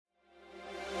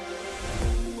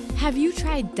Have you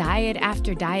tried diet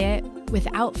after diet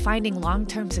without finding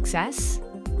long-term success?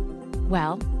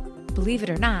 Well, believe it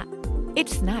or not,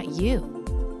 it's not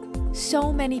you.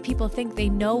 So many people think they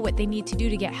know what they need to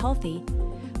do to get healthy,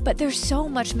 but there's so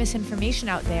much misinformation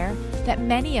out there that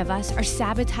many of us are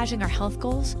sabotaging our health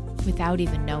goals without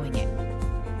even knowing it.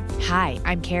 Hi,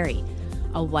 I'm Carrie,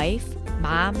 a wife,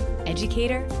 mom,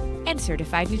 educator, and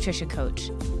certified nutrition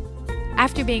coach.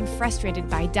 After being frustrated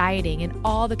by dieting and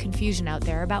all the confusion out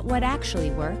there about what actually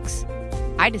works,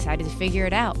 I decided to figure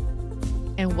it out.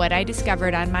 And what I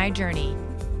discovered on my journey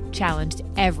challenged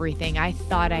everything I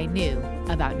thought I knew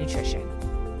about nutrition.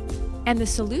 And the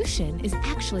solution is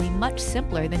actually much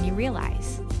simpler than you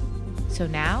realize. So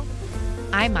now,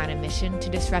 I'm on a mission to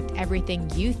disrupt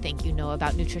everything you think you know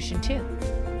about nutrition too.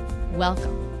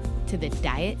 Welcome to the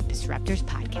Diet Disruptors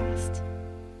Podcast.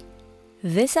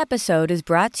 This episode is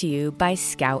brought to you by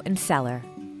Scout and Cellar.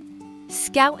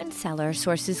 Scout and Cellar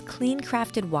sources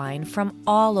clean-crafted wine from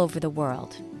all over the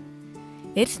world.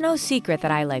 It's no secret that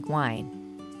I like wine.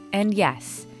 And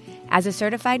yes, as a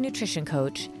certified nutrition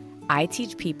coach, I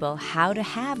teach people how to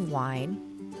have wine,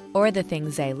 or the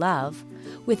things they love,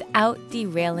 without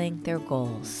derailing their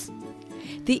goals.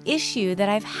 The issue that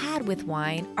I've had with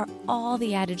wine are all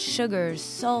the added sugars,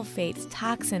 sulfates,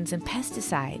 toxins, and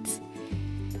pesticides.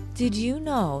 Did you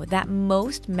know that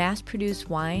most mass-produced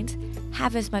wines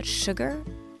have as much sugar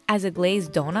as a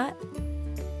glazed donut?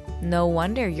 No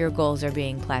wonder your goals are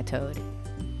being plateaued.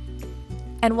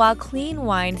 And while clean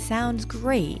wine sounds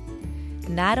great,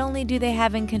 not only do they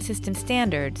have inconsistent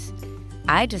standards,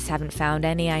 I just haven't found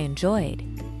any I enjoyed.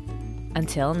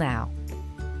 Until now.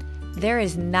 There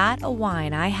is not a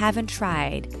wine I haven't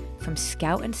tried from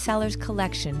Scout and Cellar's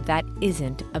collection that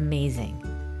isn't amazing.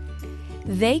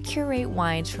 They curate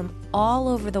wines from all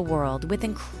over the world with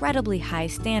incredibly high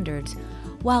standards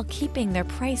while keeping their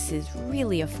prices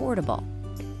really affordable.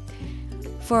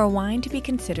 For a wine to be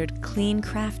considered clean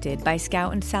crafted by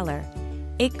Scout and Cellar,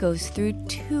 it goes through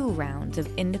 2 rounds of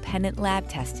independent lab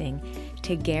testing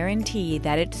to guarantee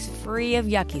that it's free of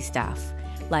yucky stuff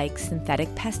like synthetic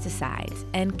pesticides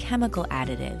and chemical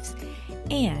additives,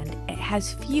 and it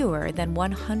has fewer than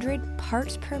 100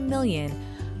 parts per million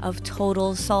of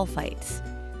total sulfites.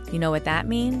 You know what that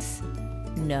means?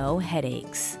 No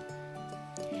headaches.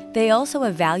 They also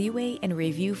evaluate and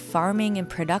review farming and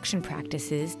production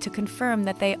practices to confirm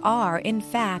that they are, in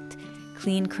fact,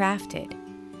 clean crafted.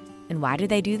 And why do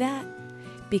they do that?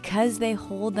 Because they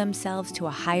hold themselves to a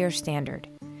higher standard.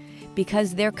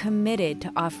 Because they're committed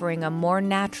to offering a more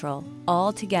natural,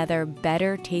 altogether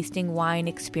better tasting wine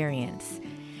experience.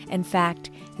 In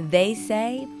fact, they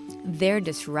say they're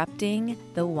disrupting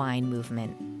the wine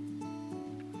movement.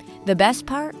 The best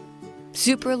part?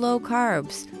 Super low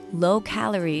carbs, low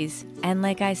calories, and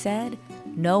like I said,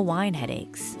 no wine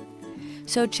headaches.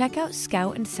 So check out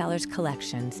Scout and Cellar's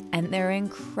collections and their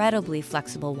incredibly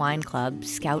flexible wine club,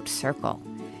 Scout Circle.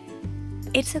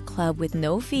 It's a club with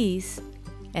no fees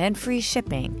and free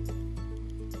shipping,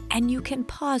 and you can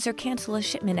pause or cancel a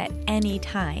shipment at any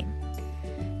time.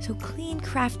 So clean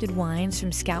crafted wines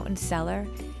from Scout and Cellar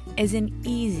is an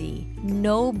easy,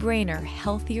 no-brainer,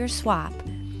 healthier swap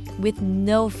with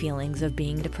no feelings of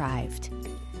being deprived.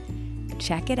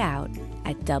 Check it out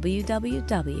at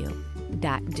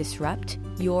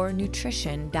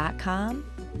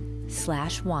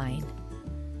www.disruptyournutrition.com/wine.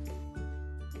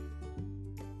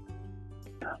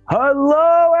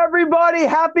 Hello, everybody.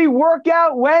 Happy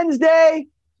Workout Wednesday.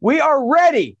 We are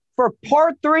ready for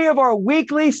part 3 of our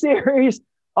weekly series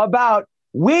about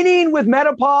winning with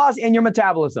menopause and your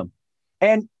metabolism.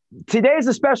 And today is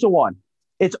a special one.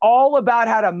 It's all about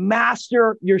how to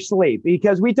master your sleep,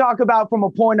 because we talk about from a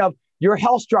point of your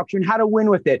health structure and how to win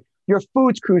with it. Your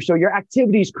food's crucial. Your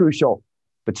activity is crucial.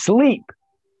 But sleep,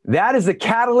 that is the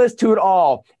catalyst to it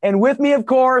all. And with me, of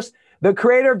course, the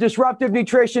creator of Disruptive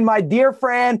Nutrition, my dear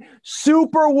friend,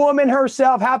 Superwoman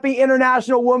herself. Happy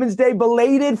International Women's Day.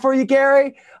 Belated for you, Carrie.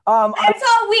 It's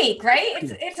all week, right?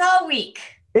 It's all week.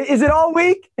 Is it all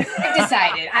week? I've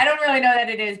decided. I don't really know that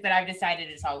it is, but I've decided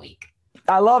it's all week.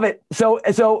 I love it. So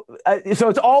it's all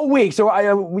week.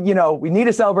 So we need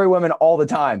to celebrate women all the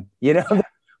time.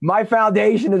 My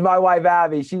foundation is my wife,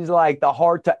 Abby. She's like the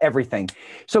heart to everything.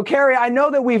 So Carrie, I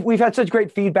know that we've had such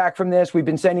great feedback from this. We've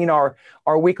been sending our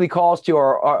weekly calls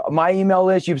to my email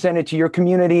list. You've sent it to your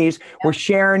communities. Yeah. We're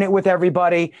sharing it with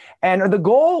everybody. And the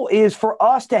goal is for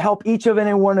us to help each of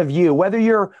and one of you, whether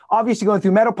you're obviously going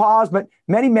through menopause, but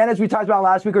many men, as we talked about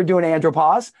last week, are doing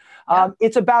andropause. Yeah.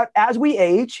 It's about as we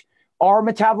age, our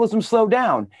metabolism slowed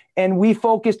down. And we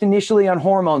focused initially on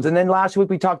hormones. And then last week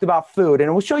we talked about food.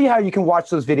 And we'll show you how you can watch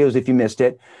those videos if you missed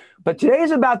it. But today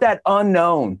is about that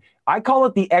unknown. I call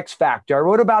it the X factor. I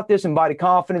wrote about this in Body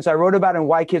Confidence. I wrote about it in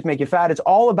Why Kids Make You Fat. It's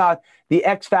all about the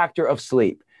X factor of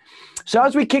sleep. So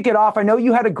as we kick it off, I know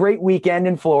you had a great weekend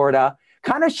in Florida.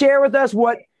 Kind of share with us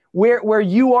where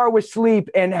you are with sleep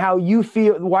and how you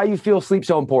feel, why you feel sleep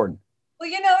so important. Well,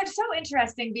 it's so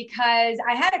interesting because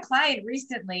I had a client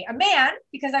recently, a man,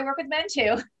 because I work with men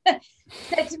too,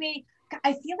 said to me,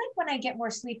 I feel like when I get more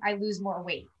sleep, I lose more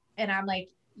weight. And I'm like,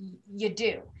 you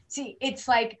do. See, it's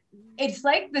like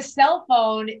the cell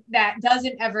phone that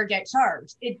doesn't ever get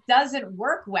charged. It doesn't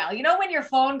work well. When your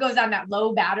phone goes on that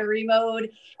low battery mode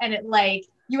and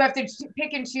you have to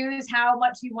pick and choose how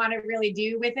much you want to really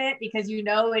do with it because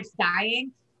it's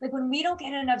dying. Like when we don't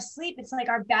get enough sleep, it's like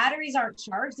our batteries aren't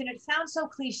charged, and it sounds so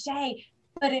cliche,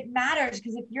 but it matters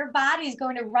because if your body is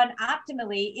going to run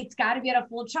optimally, it's got to be at a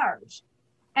full charge.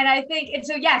 And I think, and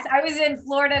so yes, I was in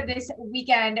Florida this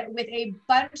weekend with a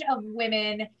bunch of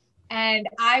women, and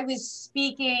I was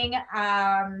speaking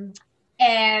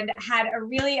and had a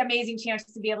really amazing chance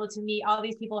to be able to meet all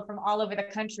these people from all over the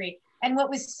country. And what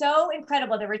was so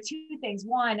incredible, there were two things.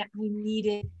 One, I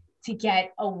needed to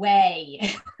get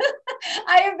away.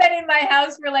 I have been in my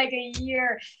house for like a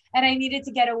year and I needed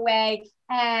to get away,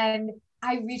 and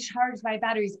I recharged my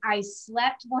batteries. I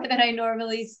slept more than I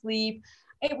normally sleep.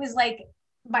 It was like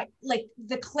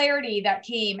the clarity that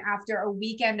came after a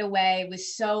weekend away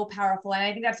was so powerful. And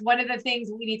I think that's one of the things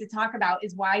we need to talk about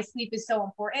is why sleep is so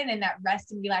important and that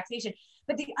rest and relaxation.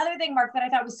 But the other thing, Mark, that I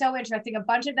thought was so interesting, a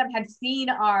bunch of them had seen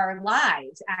our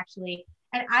lives actually,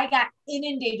 and I got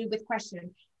inundated with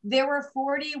questions. There were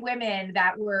 40 women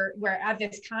that were at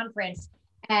this conference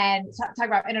and talk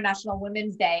about International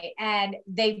Women's Day. And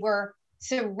they were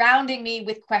surrounding me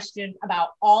with questions about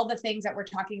all the things that we're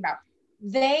talking about.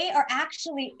 They are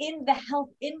actually in the health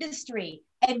industry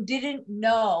and didn't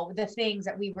know the things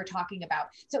that we were talking about.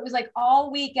 So it was like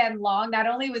all weekend long, not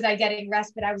only was I getting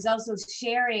rest, but I was also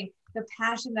sharing the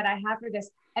passion that I have for this.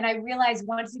 And I realized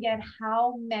once again,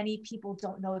 how many people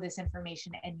don't know this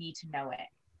information and need to know it.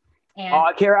 And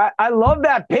Kara, I love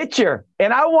that picture.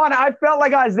 And I felt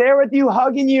like I was there with you,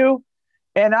 hugging you.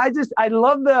 And I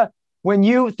love when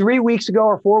you 3 weeks ago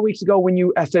or 4 weeks ago,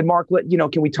 when I said, Mark,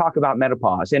 can we talk about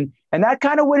menopause? And that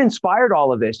kind of what inspired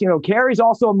all of this. Carrie's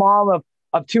also a mom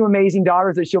of two amazing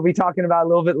daughters that she'll be talking about a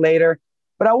little bit later.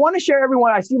 But I want to share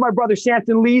everyone. I see my brother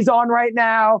Shanton Lee's on right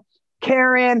now.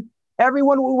 Karen,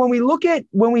 everyone, when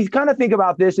we kind of think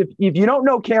about this, if you don't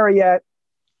know Carrie yet,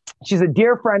 she's a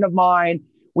dear friend of mine.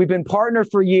 We've been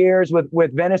partnered for years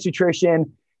with Venice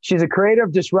Nutrition. She's a creator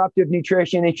of Disruptive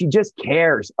Nutrition, and she just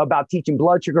cares about teaching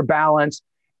blood sugar balance.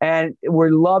 And we're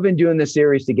loving doing this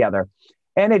series together.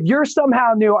 And if you're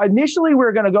somehow new, initially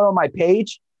we're going to go on my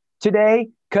page today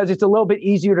because it's a little bit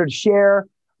easier to share.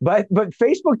 But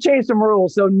Facebook changed some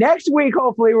rules. So next week,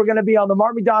 hopefully, we're going to be on the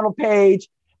Mark McDonald page.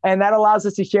 And that allows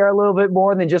us to share a little bit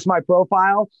more than just my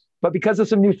profile. But because of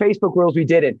some new Facebook rules, we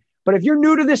didn't. But if you're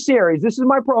new to this series, this is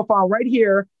my profile right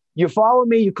here. You follow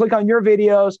me, you click on your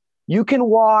videos. You can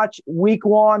watch week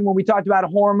 1 when we talked about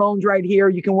hormones right here.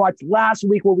 You can watch last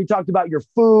week where we talked about your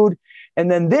food.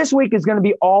 And then this week is going to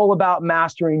be all about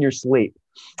mastering your sleep.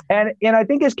 And I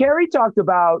think as Carrie talked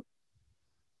about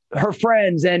her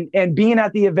friends and being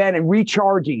at the event and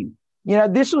recharging,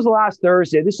 this was last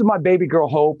Thursday. This is my baby girl,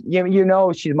 Hope.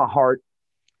 She's my heart.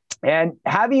 And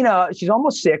she's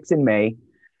almost 6 in May.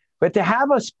 But to have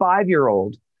a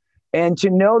 5-year-old and to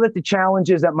know that the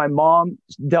challenges that my mom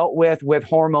dealt with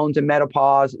hormones and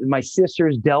menopause, my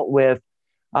sisters dealt with,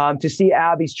 to see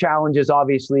Abby's challenges,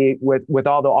 obviously, with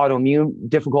all the autoimmune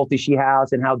difficulties she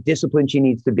has and how disciplined she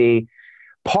needs to be.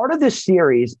 Part of this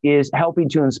series is helping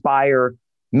to inspire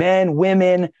men,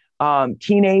 women,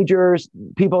 teenagers,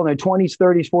 people in their 20s,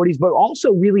 30s, 40s, but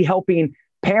also really helping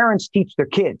parents teach their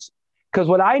kids. Because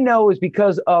what I know is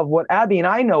because of what Abby and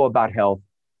I know about health,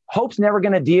 Hope's never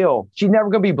going to deal. She's never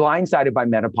going to be blindsided by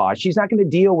menopause. She's not going to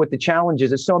deal with the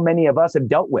challenges that so many of us have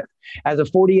dealt with. As a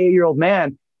 48-year-old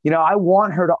man, I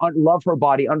want her to love her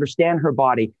body, understand her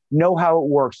body, know how it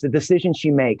works, the decisions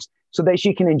she makes, so that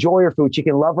she can enjoy her food. She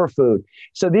can love her food.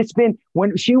 So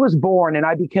when she was born and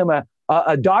I became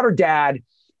a daughter dad,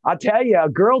 I'll tell you, a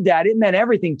girl dad, it meant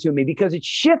everything to me because it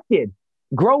shifted.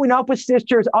 Growing up with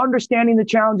sisters, understanding the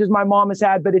challenges my mom has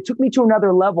had, but it took me to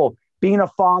another level, being a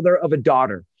father of a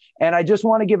daughter. And I just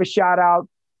want to give a shout out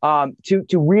to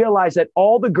realize that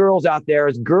all the girls out there,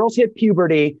 as girls hit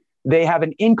puberty, they have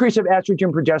an increase of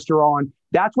estrogen, progesterone.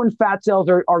 That's when fat cells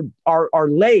are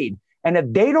laid. And if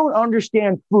they don't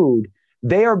understand food,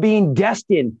 they are being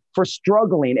destined for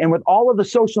struggling. And with all of the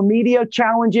social media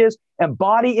challenges and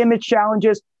body image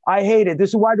challenges, I hate it. This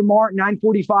is why tomorrow at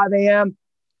 9:45 a.m.,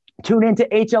 tune into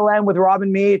HLN with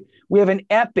Robin Meade. We have an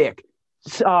epic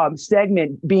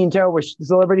segment being told with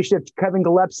celebrity chef Kevin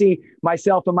Gillespie,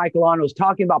 myself, and Michael Anos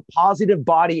talking about positive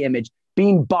body image,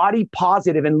 being body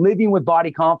positive and living with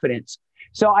body confidence.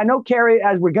 So I know, Carrie,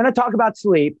 as we're going to talk about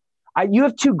sleep, you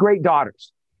have two great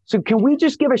daughters. So can we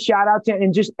just give a shout out to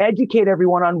and just educate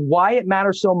everyone on why it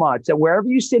matters so much that wherever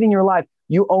you sit in your life,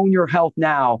 you own your health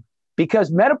now,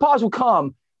 because menopause will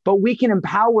come, but we can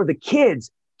empower the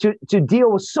kids to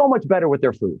deal with so much better with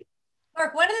their food.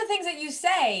 Mark, one of the things that you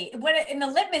say in the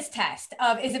litmus test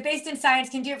of, is it based in science,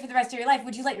 can you do it for the rest of your life?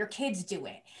 Would you let your kids do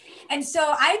it? And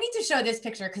so I need to show this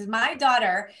picture because my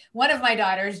daughter, one of my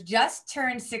daughters, just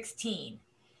turned 16.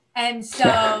 And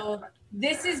so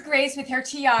this is Grace with her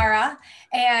tiara.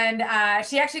 And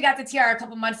she actually got the tiara a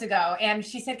couple months ago. And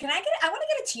she said, I want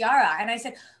to get a tiara. And I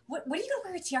said, what are you going to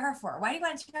wear a tiara for? Why do you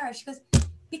want a tiara? She goes,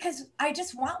 because I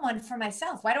just want one for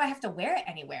myself. Why do I have to wear it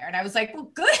anywhere? And I was like, well,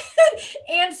 good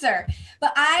answer.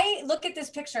 But I look at this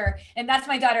picture, and that's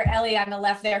my daughter, Ellie, on the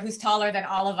left there, who's taller than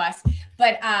all of us.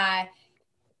 But I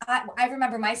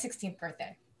remember my 16th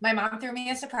birthday. My mom threw me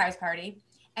a surprise party,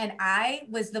 and I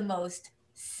was the most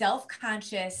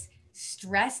self-conscious,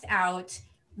 stressed out,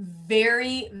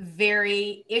 very,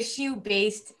 very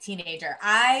issue-based teenager.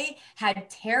 I had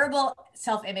terrible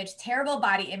self-image, terrible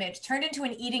body image, turned into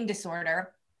an eating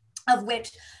disorder, of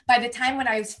which by the time when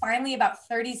I was finally about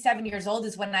 37 years old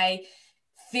is when I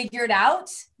figured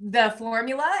out the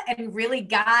formula and really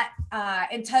got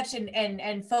in touch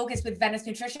and focused with Venice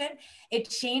Nutrition. It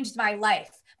changed my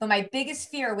life. But my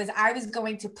biggest fear was I was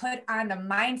going to put on the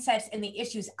mindsets and the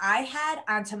issues I had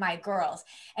onto my girls.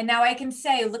 And now I can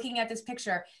say, looking at this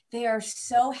picture, they are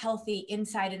so healthy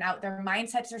inside and out. Their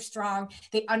mindsets are strong.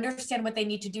 They understand what they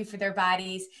need to do for their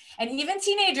bodies. And even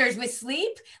teenagers with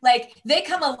sleep, like they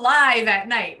come alive at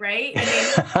night, right? And they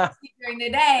sleep during the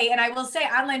day. And I will say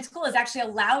online school has actually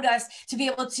allowed us to be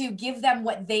able to give them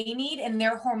what they need in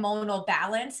their hormonal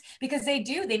balance, because they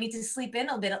need to sleep in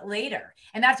a bit later.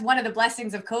 And that's one of the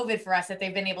blessings of COVID for us, that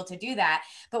they've been able to do that.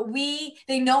 But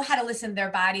they know how to listen to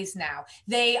their bodies now.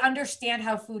 They understand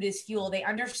how food is fuel. They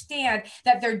understand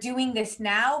that they're doing this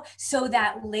now so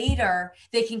that later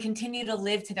they can continue to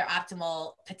live to their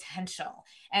optimal potential.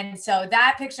 And so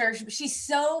that picture, she's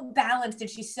so balanced and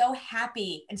she's so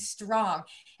happy and strong.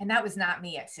 And that was not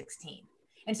me at 16.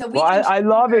 And so I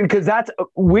love it, because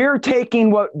we're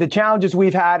taking what the challenges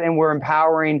we've had and we're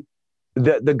empowering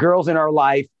the girls in our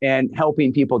life and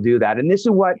helping people do that. And this is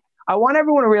what I want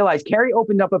everyone to realize. Carrie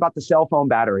opened up about the cell phone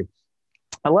battery.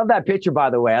 I love that picture, by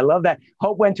the way. I love that.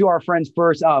 Hope went to our friend's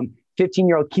first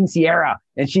 15-year-old quinceañera,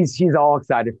 and she's all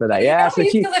excited for that. Yeah, so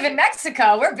we used to live in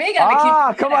Mexico. We're big on the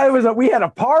quinceañera. Come on! We had a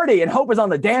party, and Hope was on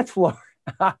the dance floor.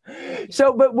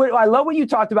 So, but what I love what you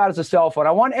talked about is a cell phone.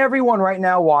 I want everyone right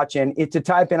now watching it to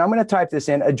type in. I'm going to type this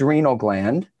in: adrenal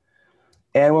gland.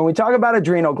 And when we talk about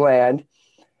adrenal gland,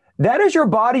 that is your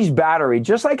body's battery.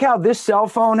 Just like how this cell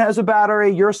phone has a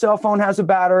battery, your cell phone has a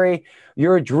battery,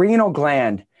 your adrenal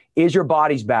gland is your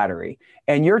body's battery,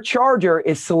 and your charger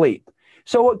is sleep.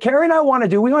 So what Carrie and I want to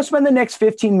do, we want to spend the next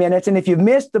 15 minutes. And if you've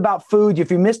missed about food, if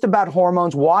you missed about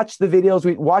hormones, watch the videos.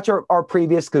 We watch our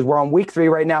previous, because we're on week 3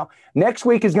 right now. Next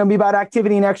week is going to be about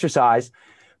activity and exercise.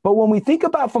 But when we think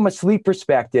about from a sleep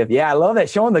perspective, I love that.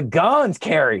 Showing the guns,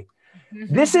 Carrie.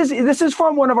 Mm-hmm. This is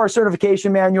from one of our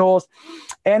certification manuals.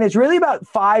 And it's really about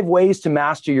 5 ways to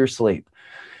master your sleep.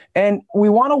 And we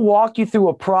want to walk you through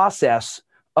a process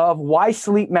of why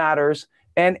sleep matters.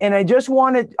 And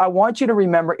I want you to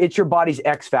remember, it's your body's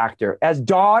X factor. As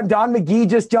Don McGee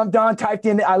just jumped on, typed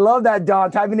in, I love that,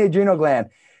 Don, type in the adrenal gland.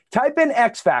 Type in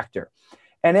X factor.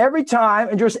 And every time,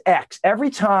 and just X, every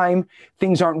time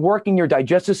things aren't working, your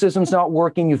digestive system's not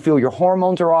working, you feel your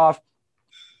hormones are off,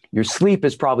 your sleep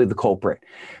is probably the culprit.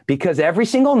 Because every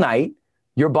single night,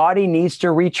 your body needs to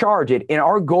recharge it. And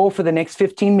our goal for the next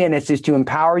 15 minutes is to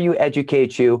empower you,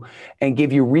 educate you, and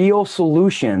give you real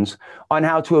solutions on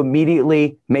how to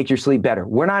immediately make your sleep better.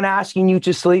 We're not asking you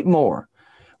to sleep more.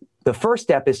 The first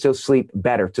step is to sleep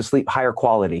better, to sleep higher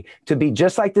quality, to be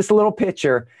just like this little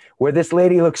picture where this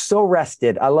lady looks so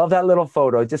rested. I love that little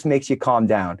photo. It just makes you calm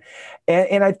down.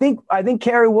 And I think,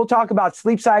 Carrie, we'll talk about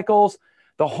sleep cycles,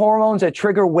 the hormones that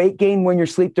trigger weight gain when you're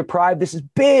sleep deprived. This is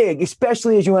big,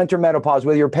 especially as you enter menopause,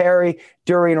 whether you're peri,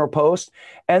 during, or post.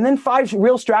 And then 5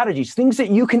 real strategies, things that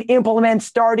you can implement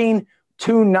starting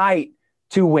tonight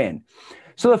to win.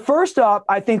 So the first up,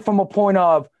 I think from a point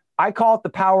of, I call it the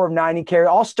power of 90, Carrie.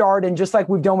 I'll start, and just like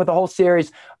we've done with the whole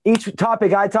series, each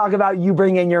topic I talk about, you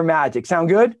bring in your magic. Sound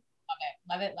good?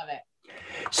 Love it.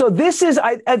 So this is,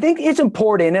 I think it's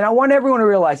important, and I want everyone to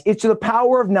realize it's the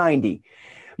power of 90.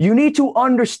 You need to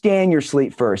understand your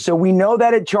sleep first. So we know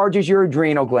that it charges your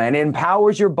adrenal gland, it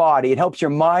empowers your body, it helps your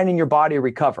mind and your body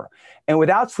recover. And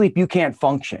without sleep, you can't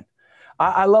function.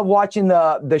 I love watching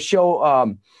the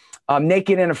show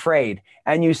Naked and Afraid,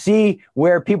 and you see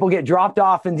where people get dropped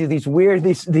off into these weird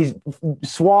these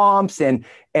swamps and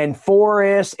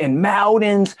forests and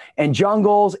mountains and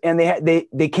jungles, and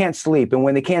they can't sleep. And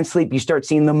when they can't sleep, you start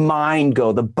seeing the mind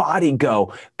go, the body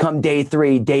go, come day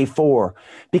 3, day 4,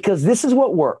 because this is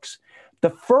what works.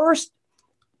 The first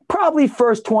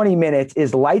 20 minutes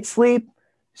is light sleep,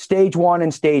 stage 1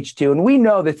 and stage 2. And we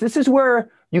know that this is where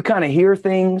you kind of hear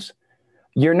things.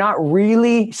 You're not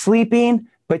really sleeping,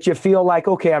 but you feel like,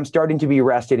 okay, I'm starting to be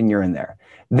rested, and you're in there.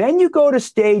 Then you go to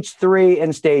stage 3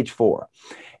 and stage 4.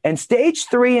 And stage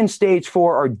 3 and stage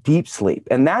 4 are deep sleep.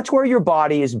 And that's where your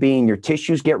body is your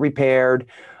tissues get repaired,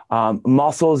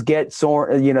 muscles get sore,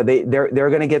 they're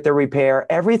going to get their repair.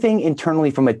 Everything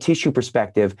internally from a tissue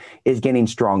perspective is getting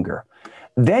stronger.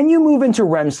 Then you move into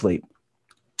REM sleep.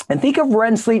 And think of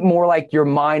REM sleep more like your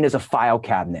mind as a file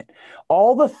cabinet.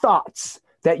 All the thoughts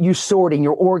that you sorting,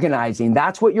 you're organizing.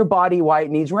 That's what your body, why it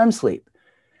needs REM sleep.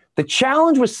 The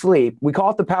challenge with sleep, we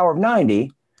call it the power of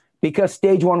 90, because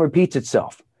stage 1 repeats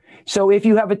itself. So if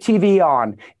you have a TV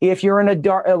on, if you're in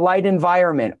a light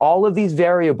environment, all of these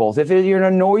variables, if you're in a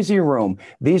noisy room,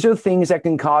 these are things that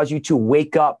can cause you to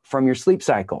wake up from your sleep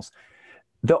cycles.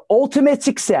 The ultimate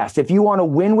success, if you want to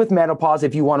win with menopause,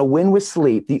 if you want to win with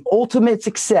sleep, the ultimate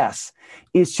success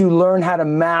is to learn how to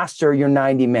master your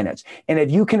 90 minutes. And if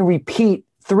you can repeat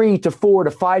 3 to 4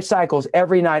 to 5 cycles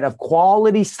every night of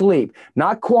quality sleep,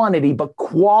 not quantity, but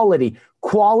quality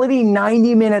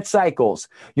 90-minute cycles,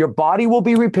 your body will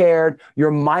be repaired,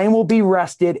 your mind will be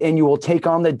rested, and you will take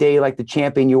on the day like the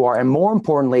champion you are. And more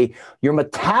importantly, your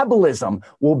metabolism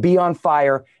will be on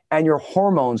fire and your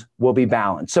hormones will be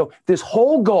balanced. So this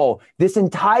whole goal, this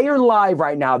entire live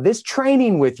right now, this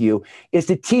training with you is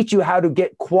to teach you how to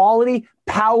get quality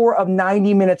power of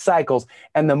 90-minute cycles.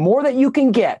 And the more that you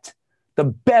can get, the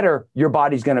better your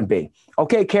body's going to be.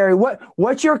 Okay, Carrie,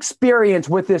 what's your experience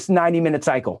with this 90-minute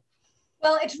cycle?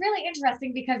 Well, it's really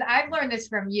interesting because I've learned this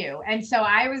from you. And so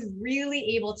I was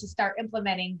really able to start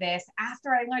implementing this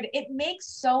after I learned it. It makes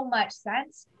so much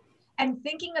sense. And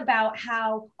thinking about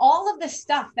how all of the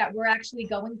stuff that we're actually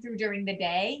going through during the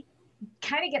day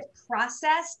kind of gets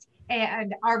processed,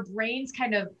 and our brains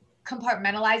kind of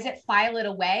compartmentalize it, file it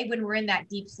away when we're in that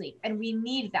deep sleep. And we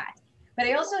need that. But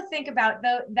I also think about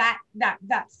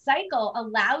that cycle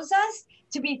allows us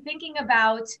to be thinking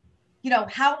about,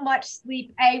 how much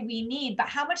sleep we need, but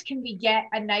how much can we get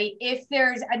a night if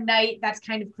there's a night that's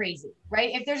kind of crazy,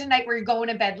 right? If there's a night where you're going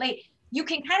to bed late, you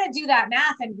can kind of do that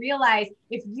math and realize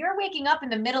if you're waking up in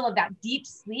the middle of that deep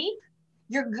sleep,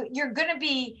 you're going to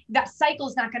be, that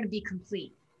cycle's not going to be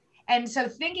complete. And so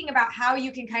thinking about how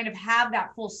you can kind of have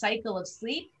that full cycle of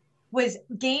sleep was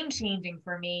game changing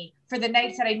for me for the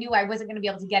nights that I knew I wasn't going to be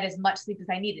able to get as much sleep as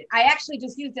I needed. I actually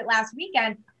just used it last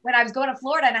weekend when I was going to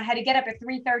Florida and I had to get up at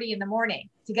 3:30 in the morning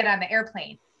to get on the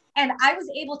airplane. And I was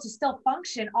able to still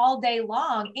function all day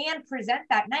long and present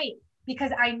that night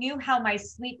because I knew how my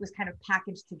sleep was kind of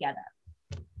packaged together.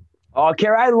 Oh,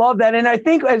 Carrie, I love that. And I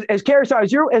think as Carrie saw,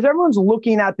 as everyone's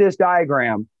looking at this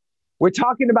diagram, we're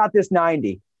talking about this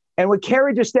 90. And what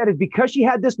Carrie just said is because she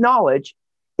had this knowledge,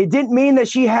 it didn't mean that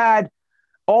she had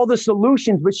all the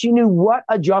solutions, but she knew what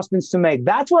adjustments to make.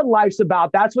 That's what life's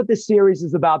about. That's what this series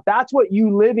is about. That's what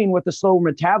you living with the slower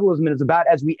metabolism is about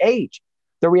as we age.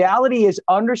 The reality is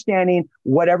understanding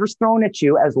whatever's thrown at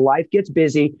you as life gets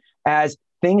busy, as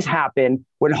things happen.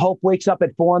 When Hope wakes up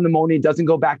at 4 a.m, doesn't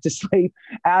go back to sleep,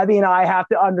 Abby and I have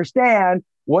to understand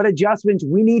what adjustments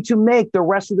we need to make the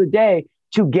rest of the day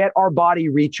to get our body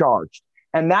recharged.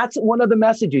 And that's one of the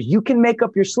messages. You can make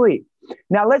up your sleep.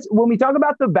 Now, when we talk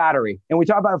about the battery and we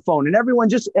talk about a phone, and everyone,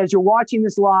 just as you're watching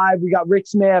this live, we got Rick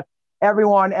Smith,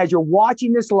 everyone, as you're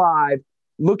watching this live,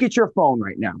 look at your phone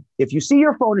right now. If you see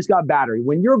your phone has got battery,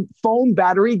 when your phone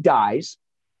battery dies,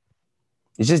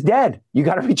 it's just dead. You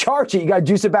got to recharge it. You got to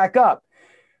juice it back up.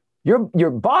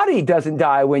 Your body doesn't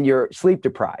die when you're sleep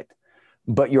deprived,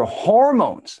 but your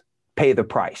hormones pay the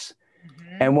price.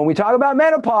 And when we talk about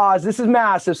menopause, this is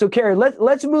massive. So Carrie,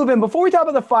 let's move in. Before we talk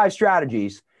about the 5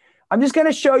 strategies, I'm just going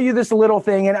to show you this little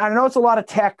thing. And I know it's a lot of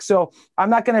text, so I'm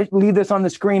not going to leave this on the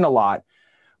screen a lot.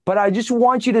 But I just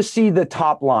want you to see the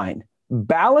top line.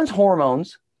 Balanced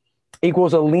hormones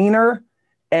equals a leaner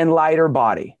and lighter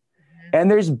body. And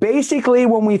there's basically,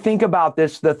 when we think about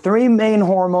this, the three main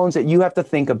hormones that you have to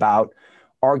think about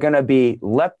are going to be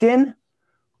leptin,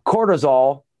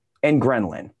 cortisol, and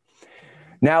ghrelin.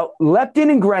 Now,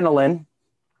 leptin and ghrelin,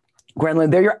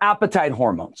 they're your appetite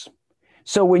hormones.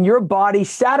 So when your body's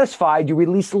satisfied, you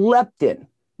release leptin.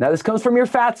 Now, this comes from your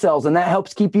fat cells, and that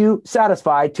helps keep you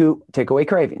satisfied to take away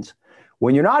cravings.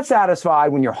 When you're not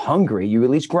satisfied, when you're hungry, you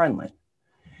release ghrelin.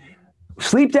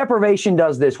 Sleep deprivation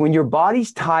does this. When your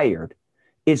body's tired,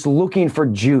 it's looking for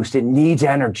juice. It needs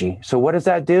energy. So what does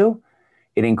that do?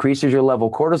 It increases your level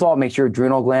of cortisol. It makes your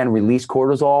adrenal gland release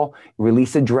cortisol,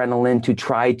 release adrenaline to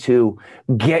try to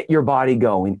get your body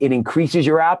going. It increases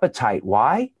your appetite.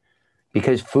 Why?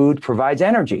 Because food provides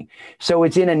energy. So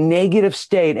it's in a negative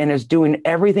state and is doing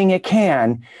everything it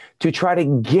can to try to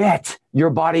get your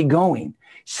body going.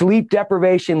 Sleep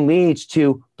deprivation leads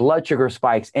to blood sugar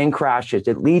spikes and crashes.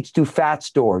 It leads to fat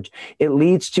storage. It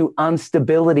leads to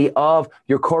instability of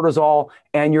your cortisol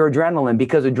and your adrenaline,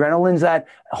 because adrenaline is that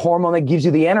hormone that gives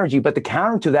you the energy, but the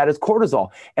counter to that is cortisol.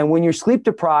 And when you're sleep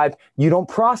deprived, you don't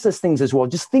process things as well.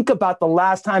 Just think about the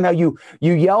last time how you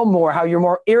yell more, how you're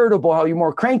more irritable, how you're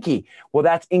more cranky. Well,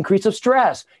 that's increase of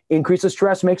stress. Increase of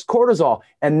stress makes cortisol.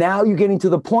 And now you're getting to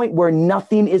the point where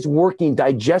nothing is working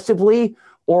digestively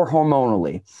or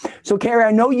hormonally. So, Carrie,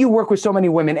 I know you work with so many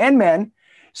women and men.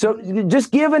 So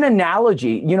just give an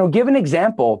analogy, give an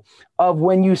example of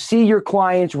when you see your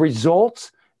clients'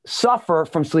 results suffer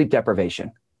from sleep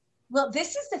deprivation. Well,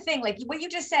 this is the thing, like what you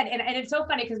just said, and it's so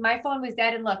funny because my phone was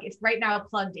dead, and look, it's right now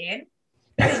plugged in.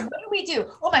 Because what do we do?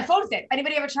 Oh, my phone's dead.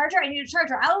 Anybody have a charger? I need a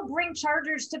charger. I'll bring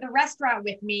chargers to the restaurant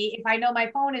with me if I know my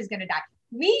phone is going to die.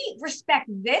 We respect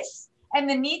this and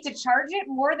the need to charge it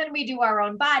more than we do our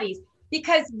own bodies,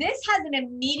 because this has an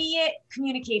immediate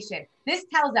communication. This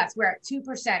tells us we're at 2%,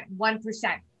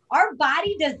 1%. Our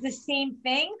body does the same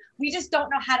thing. We just don't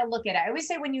know how to look at it. I always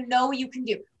say, when you know, you can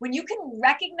do. When you can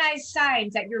recognize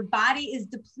signs that your body is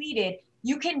depleted,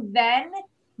 you can then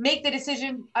make the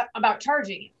decision about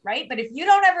charging it, right? But if you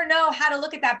don't ever know how to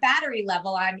look at that battery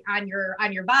level on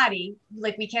your body,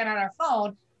 like we can on our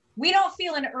phone, we don't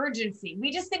feel an urgency.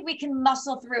 We just think we can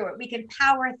muscle through it. We can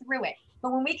power through it.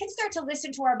 But when we can start to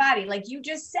listen to our body, like you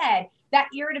just said, that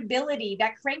irritability,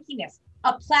 that crankiness,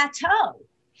 a plateau.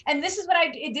 And this is what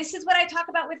I talk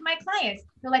about with my clients.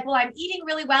 They're like, well, I'm eating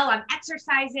really well, I'm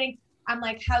exercising. I'm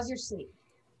like, how's your sleep?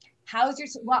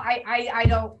 Well, I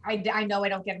know I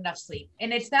don't get enough sleep.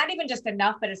 And it's not even just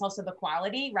enough, but it's also the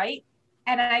quality, right?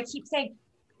 And I keep saying,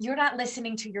 you're not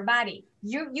listening to your body.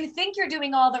 You think you're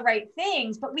doing all the right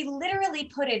things, but we literally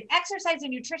put in exercise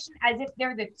and nutrition as if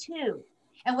they're the two.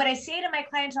 And what I say to my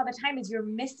clients all the time is, you're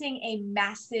missing a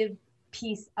massive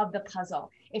piece of the puzzle.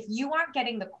 If you aren't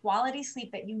getting the quality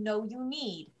sleep that you know you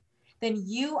need, then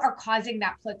you are causing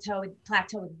that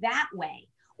plateau that way.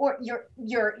 Or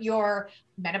your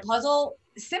menopausal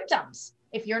symptoms.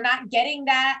 If you're not getting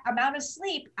that amount of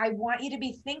sleep, I want you to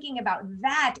be thinking about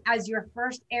that as your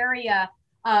first area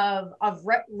of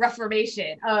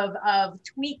reformation, of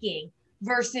tweaking,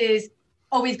 versus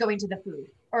always going to the food,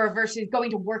 or versus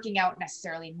going to working out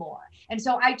necessarily more. And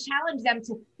so I challenge them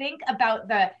to think about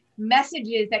the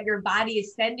messages that your body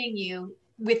is sending you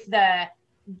with the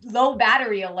low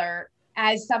battery alert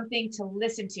as something to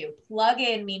listen to. Plug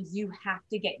in means you have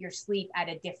to get your sleep at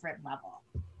a different level.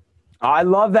 I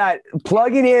love that.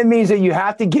 Plugging in means that you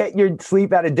have to get your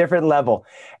sleep at a different level.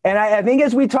 And I think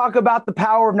as we talk about the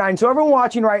power of 9, so everyone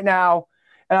watching right now,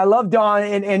 and I love Dawn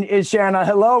and Shanna,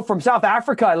 hello from South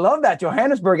Africa. I love that.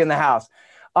 Johannesburg in the house.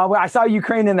 I saw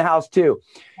Ukraine in the house too.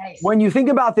 Nice. When you think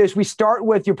about this, we start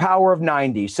with your power of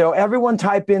 90. So everyone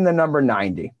type in the number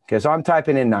 90. Okay, so I'm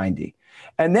typing in 90.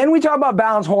 And then we talk about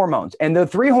balanced hormones. And the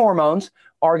 3 hormones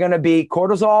are going to be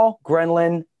cortisol,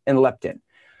 ghrelin, and leptin.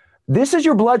 This is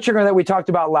your blood sugar that we talked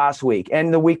about last week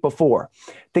and the week before.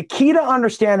 The key to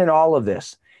understanding all of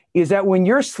this is that when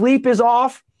your sleep is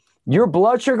off, your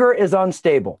blood sugar is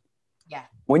unstable. Yeah.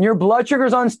 When your blood sugar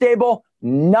is unstable,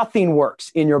 nothing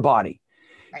works in your body.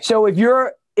 Right. So if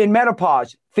you're in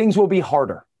menopause, things will be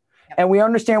harder. And we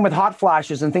understand with hot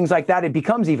flashes and things like that, it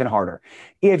becomes even harder.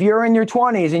 If you're in your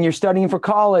 20s and you're studying for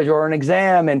college or an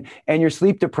exam and you're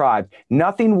sleep deprived,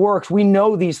 nothing works. We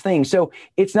know these things. So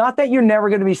it's not that you're never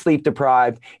going to be sleep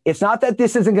deprived. It's not that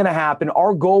this isn't going to happen.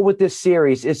 Our goal with this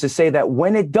series is to say that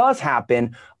when it does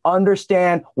happen,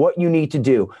 understand what you need to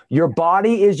do. Your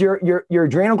body is your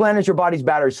adrenal gland is your body's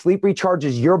battery. Sleep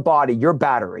recharges your body, your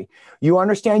battery. You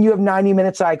understand you have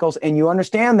 90-minute cycles, and you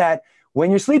understand that when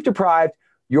you're sleep deprived,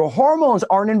 your hormones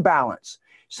aren't in balance.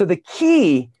 So the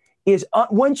key is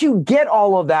once you get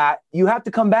all of that, you have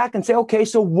to come back and say, okay,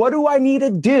 so what do I need to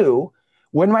do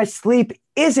when my sleep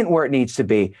isn't where it needs to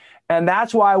be. And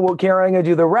that's why what Carrie and I'm going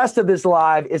to do the rest of this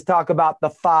live is talk about the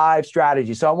 5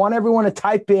 strategies. So I want everyone to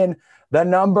type in the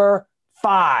number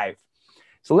 5.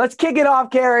 So let's kick it off,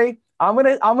 Carrie. I'm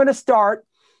gonna start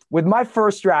with my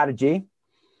first strategy.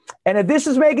 And if this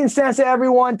is making sense to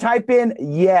everyone, type in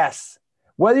yes.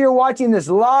 Whether you're watching this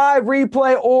live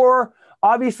replay or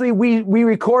obviously we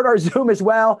record our Zoom as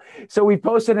well. So we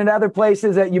posted in other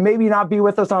places that you maybe not be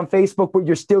with us on Facebook, but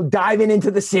you're still diving into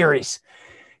the series.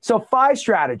 So 5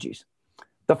 strategies.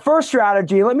 The first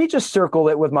strategy, let me just circle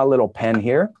it with my little pen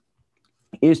here,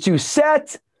 is to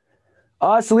set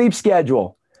a sleep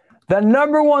schedule. The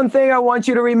number one thing I want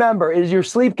you to remember is your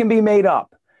sleep can be made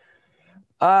up.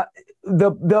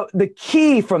 The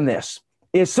key from this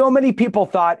is so many people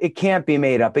thought it can't be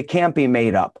made up. It can't be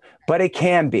made up, but it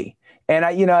can be. And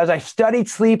as I studied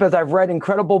sleep, as I've read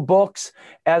incredible books,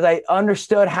 as I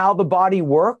understood how the body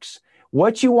works,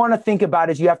 what you want to think about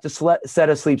is you have to set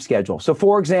a sleep schedule. So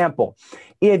for example,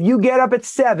 if you get up at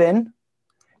 7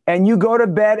 and you go to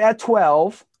bed at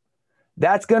 12,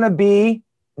 that's going to be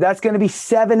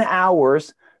 7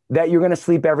 hours that you're going to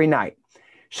sleep every night.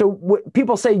 So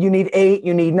people say you need 8,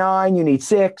 you need 9, you need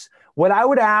 6. What I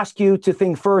would ask you to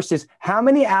think first is how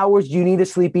many hours do you need to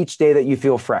sleep each day that you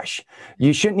feel fresh?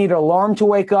 You shouldn't need an alarm to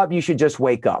wake up. You should just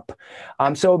wake up.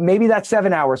 So maybe that's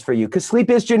 7 hours for you because sleep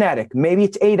is genetic. Maybe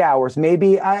it's 8 hours.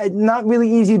 Maybe not really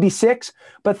easy to be 6,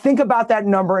 but think about that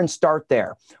number and start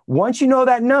there. Once you know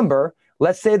that number,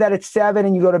 let's say that it's 7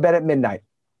 and you go to bed at midnight.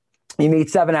 You need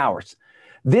 7 hours.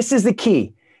 This is the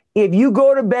key. If you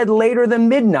go to bed later than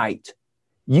midnight,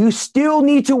 you still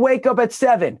need to wake up at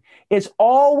 7. It's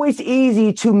always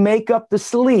easy to make up the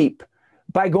sleep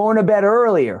by going to bed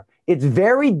earlier. It's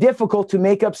very difficult to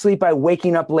make up sleep by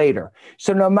waking up later.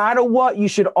 So no matter what, you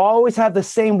should always have the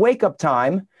same wake up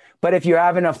time. But if you're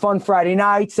having a fun Friday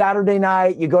night, Saturday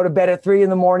night, you go to bed at 3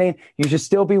 a.m, you should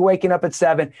still be waking up at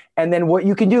 7. And then what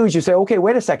you can do is you say, okay,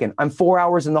 wait a second, I'm 4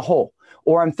 hours in the hole,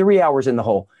 or I'm 3 hours in the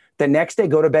hole. The next day,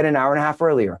 go to bed an hour and a half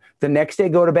earlier. The next day,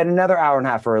 go to bed another hour and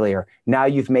a half earlier. Now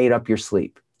you've made up your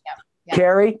sleep. Yeah.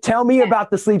 Carrie, tell me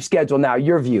about the sleep schedule now,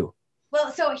 your view.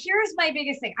 Well, so here's my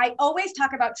biggest thing. I always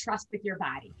talk about trust with your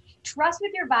body. Trust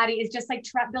with your body is just like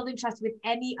building trust with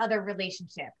any other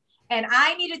relationship. And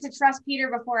I needed to trust Peter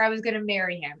before I was going to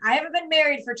marry him. I haven't been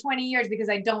married for 20 years because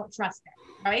I don't trust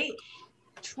him, right?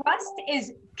 Trust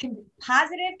is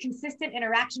positive, consistent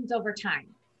interactions over time.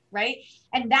 Right?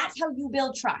 And that's how you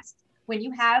build trust. When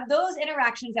you have those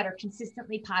interactions that are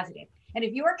consistently positive. And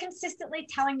if you are consistently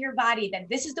telling your body that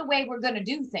this is the way we're going to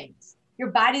do things, your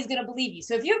body's going to believe you.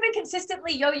 So if you've been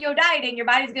consistently yo-yo dieting, your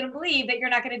body's going to believe that you're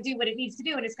not going to do what it needs to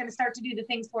do. And it's going to start to do the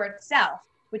things for itself,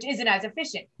 which isn't as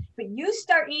efficient. But you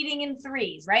start eating in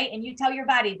 3s, right? And you tell your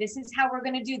body, this is how we're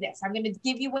going to do this. I'm going to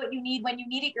give you what you need when you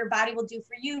need it. Your body will do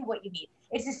for you what you need.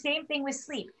 It's the same thing with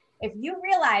sleep. If you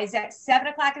realize that 7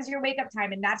 o'clock is your wake up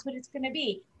time and that's what it's going to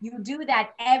be, you do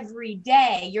that every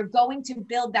day. You're going to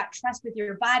build that trust with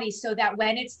your body so that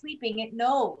when it's sleeping, it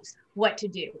knows what to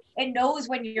do. It knows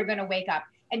when you're going to wake up.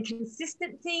 And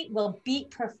consistency will beat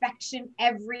perfection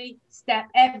every step,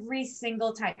 every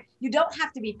single time. You don't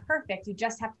have to be perfect. You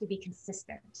just have to be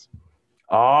consistent.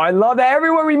 Oh, I love that.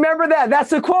 Everyone remember that.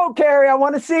 That's a quote, Carrie. I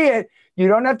want to see it. You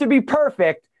don't have to be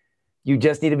perfect. You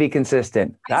just need to be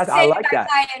consistent. I like that.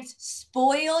 Clients,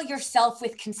 spoil yourself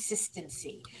with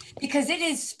consistency because it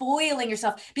is spoiling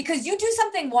yourself because you do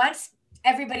something once,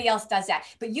 everybody else does that.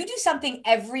 But you do something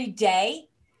every day,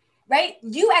 right?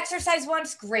 You exercise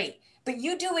once, great. But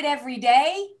you do it every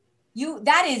day,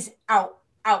 that is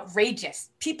outrageous.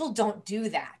 People don't do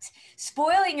that.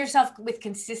 Spoiling yourself with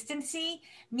consistency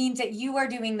means that you are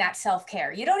doing that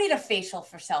self-care. You don't need a facial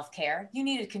for self-care. You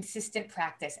need a consistent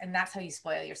practice. And that's how you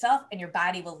spoil yourself and your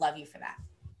body will love you for that.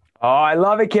 Oh, I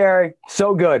love it, Carrie.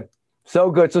 So good. So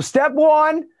good. So step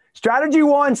 1, strategy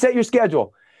 1, set your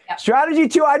schedule. Yep. Strategy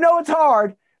 2, I know it's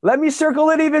hard. Let me circle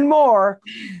it even more.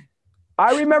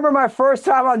 I remember my first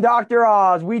time on Dr.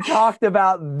 Oz, we talked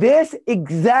about this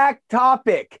exact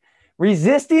topic.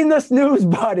 Resisting the snooze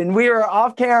button. We were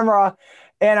off camera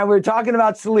and we were talking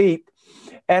about sleep.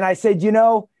 And I said,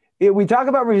 we talk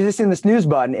about resisting the snooze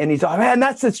button. And he's like, man,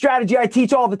 that's the strategy I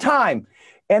teach all the time.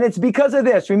 And it's because of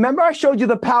this. Remember, I showed you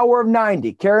the power of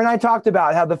 90. Carrie and I talked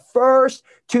about how the first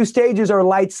 2 stages are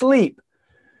light sleep.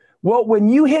 Well, when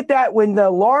the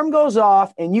alarm goes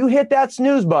off and you hit that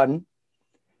snooze button,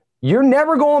 you're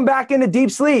never going back into deep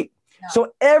sleep. No.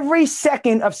 So every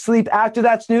second of sleep after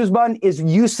that snooze button is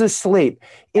useless sleep.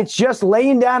 It's just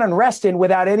laying down and resting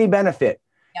without any benefit.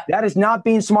 Yep. That is not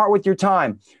being smart with your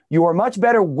time. You are much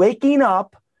better waking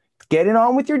up, getting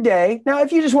on with your day. Now,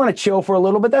 if you just want to chill for a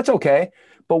little bit, that's okay.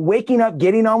 But waking up,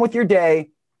 getting on with your day,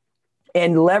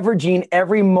 and leveraging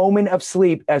every moment of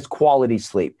sleep as quality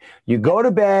sleep. You go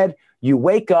to bed, you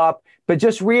wake up, but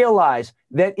just realize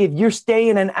that if you're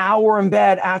staying an hour in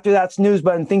bed after that snooze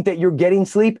button, think that you're getting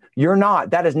sleep, you're not.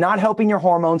 That is not helping your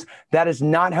hormones. That is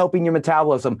not helping your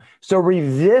metabolism. So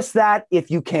resist that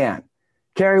if you can.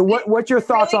 Carrie, what's your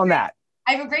thoughts on that?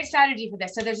 I have a great strategy for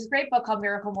this. So there's this great book called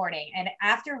Miracle Morning. And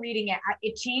after reading it,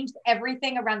 it changed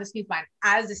everything around the snooze button.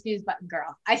 As a snooze button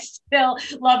girl, I still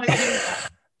love a snooze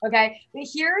button. Okay. But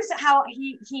here's how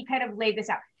he kind of laid this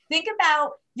out. Think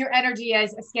about your energy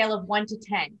as a scale of 1 to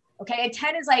 10. Okay. And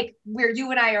 10 is like where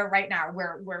you and I are right now.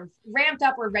 We're ramped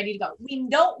up. We're ready to go. We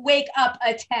don't wake up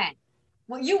a 10.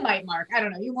 Well, you might, Mark. I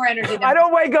don't know. You more energy than I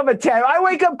don't wake up at 10. I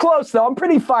wake up close though. I'm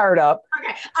pretty fired up.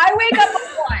 Okay. I wake up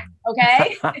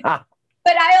at 1. Okay.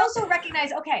 But I also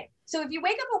recognize, okay, so if you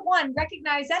wake up at 1,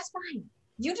 recognize that's fine.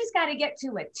 You just got to get to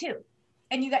a 2.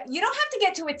 And you don't have to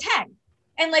get to a 10.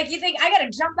 And like, you think I got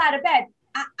to jump out of bed.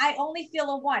 I only feel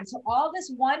a 1. So all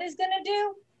this 1 is going to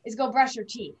do is go brush your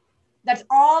teeth. That's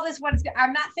all this 1 is.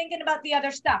 I'm not thinking about the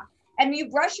other stuff. And you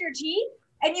brush your teeth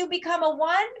and you become a 1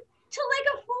 to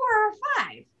like a 4 or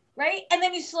 5, right? And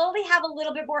then you slowly have a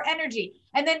little bit more energy.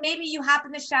 And then maybe you hop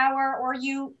in the shower or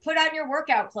you put on your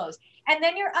workout clothes. And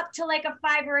then you're up to like a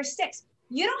 5 or a 6.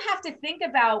 You don't have to think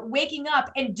about waking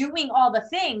up and doing all the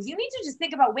things. You need to just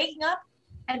think about waking up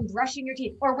and brushing your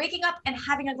teeth, or waking up and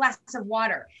having a glass of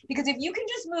water. Because if you can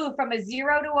just move from a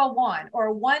 0 to a 1 or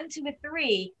a 1 to a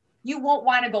 3, you won't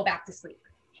want to go back to sleep.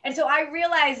 And so I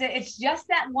realized that it's just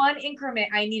that one increment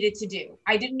I needed to do.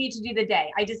 I didn't need to do the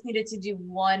day. I just needed to do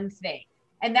one thing.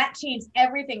 And that changed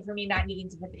everything for me, not needing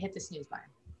to hit the snooze button.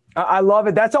 I love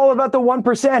it. That's all about the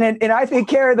 1%. And I think,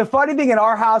 Carrie, the funny thing in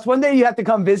our house, one day you have to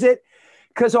come visit,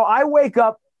 because so I wake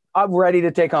up, I'm ready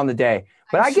to take on the day,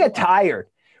 but I get tired.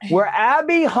 Where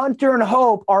Abby, Hunter, and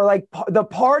Hope are like, the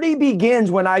party begins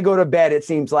when I go to bed, it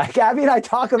seems like. Abby and I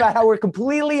talk about how we're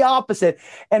completely opposite.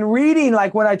 And reading,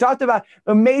 like when I talked about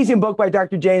amazing book by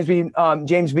Dr. James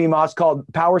B. Moss called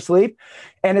Power Sleep,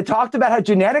 and it talked about how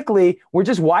genetically we're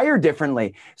just wired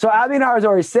differently. So Abby and I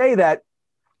always say that,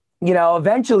 you know,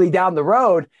 eventually down the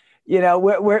road, you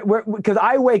know, because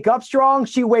I wake up strong,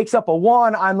 she wakes up a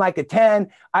 1, I'm like a 10.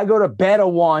 I go to bed a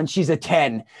 1, she's a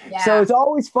 10. Yeah. So it's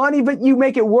always funny, but you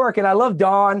make it work. And I love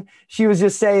Dawn. She was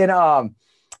just saying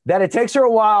that it takes her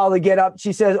a while to get up.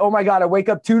 She says, oh my God, I wake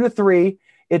up 2 to 3.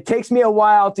 It takes me a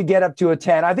while to get up to a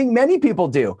 10. I think many people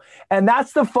do. And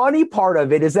that's the funny part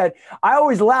of it, is that I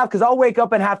always laugh because I'll wake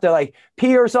up and have to like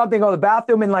pee or something, go to the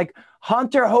bathroom, and like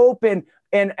Hunter, Hope, and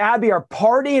Abby are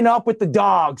partying up with the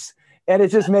dogs. And it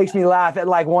just makes me laugh at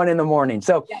like 1 a.m.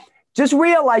 So just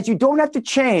realize you don't have to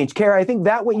change. Carrie, I think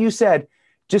that what you said,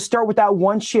 just start with that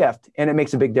one shift and it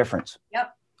makes a big difference.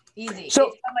 Yep. Easy. So,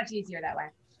 it's so much easier that way.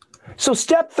 So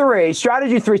step 3,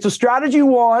 strategy 3. So strategy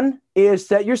 1 is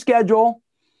set your schedule.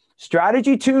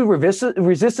 Strategy 2,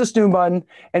 resist the snooze button.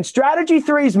 And strategy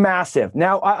 3 is massive.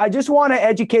 Now, I just want to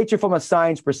educate you from a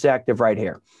science perspective right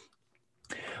here.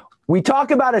 We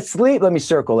talk about a sleep. Let me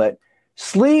circle it.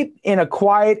 Sleep in a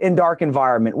quiet and dark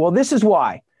environment. Well, this is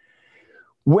why.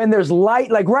 When there's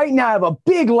light, like right now, I have a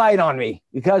big light on me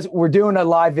because we're doing a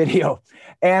live video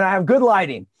and I have good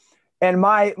lighting. And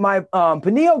my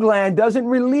pineal gland doesn't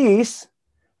release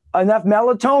enough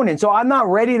melatonin. So I'm not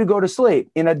ready to go to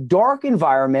sleep. In a dark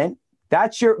environment,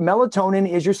 that's your melatonin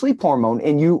is your sleep hormone,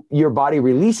 and your body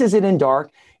releases it in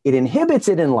dark. It inhibits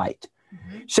it in light.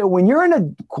 So when you're in a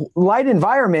light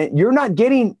environment, you're not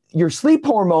getting your sleep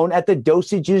hormone at the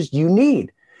dosages you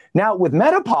need. Now with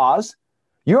menopause,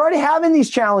 you're already having these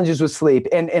challenges with sleep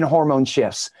and hormone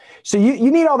shifts. So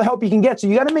you need all the help you can get. So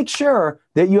you got to make sure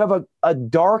that you have a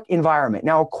dark environment.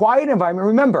 Now, a quiet environment,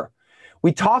 remember,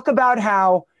 we talk about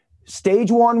how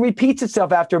stage 1 repeats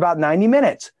itself after about 90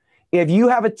 minutes. If you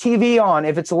have a TV on,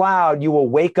 if it's loud, you will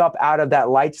wake up out of that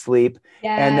light sleep,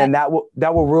 and then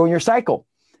that will ruin your cycle.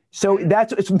 So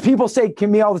that's people say to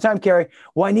me all the time, Carrie,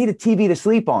 well, I need a TV to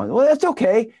sleep on. Well, that's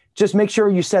okay. Just make sure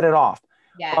you set it off.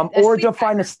 Or to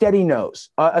find a steady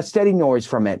noise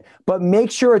from it. But make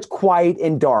sure it's quiet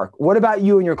and dark. What about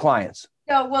you and your clients?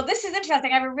 So, well, this is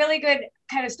interesting. I have a really good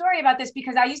kind of story about this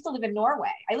because I used to live in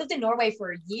Norway. I lived in Norway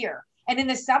for a year. And in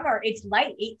the summer, it's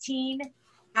light 18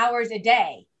 hours a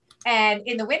day. And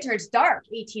in the winter, it's dark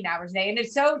 18 hours a day. And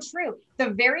it's so true.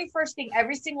 The very first thing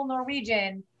every single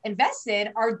Norwegian invests in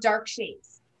are dark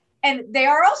shades. And they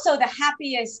are also the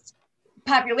happiest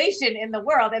population in the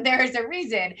world. And there is a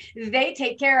reason. They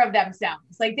take care of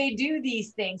themselves. Like they do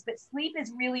these things, but sleep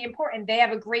is really important. They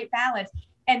have a great balance.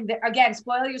 And again,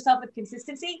 spoil yourself with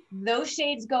consistency. Those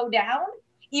shades go down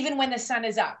even when the sun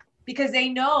is up, because they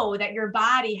know that your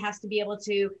body has to be able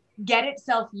to get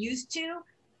itself used to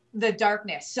the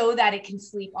darkness so that it can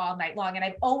sleep all night long. And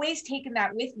I've always taken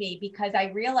that with me, because I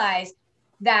realized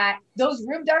that those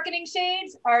room darkening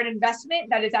shades are an investment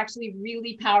that is actually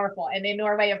really powerful. And in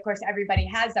Norway, of course, everybody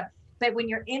has them. But when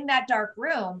you're in that dark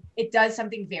room, it does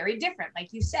something very different,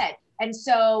 like you said. And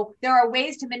so there are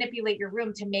ways to manipulate your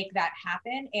room to make that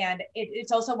happen. And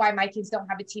it's also why my kids don't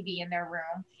have a TV in their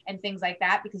room and things like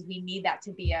that, because we need that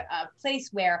to be a place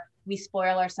where we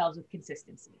spoil ourselves with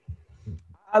consistency.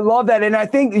 I love that. And I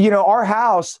think, our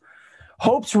house,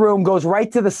 Hope's room goes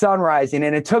right to the sun rising.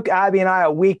 And it took Abby and I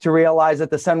a week to realize that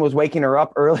the sun was waking her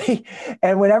up early.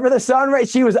 And whenever the sun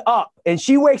raised, she was up, and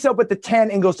she wakes up with the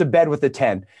 10 and goes to bed with the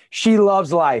 10. She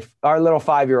loves life, our little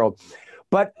 5-year-old.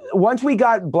 But once we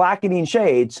got blackening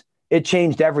shades, it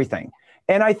changed everything.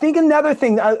 And I think another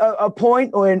thing, a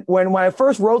point when I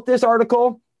first wrote this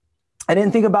article, I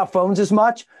didn't think about phones as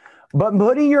much, but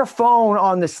putting your phone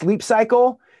on the sleep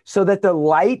cycle so that the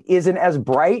light isn't as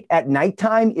bright at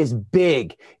nighttime is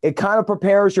big. It kind of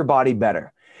prepares your body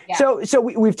better. Yeah. So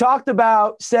we've talked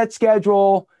about set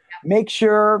schedule, make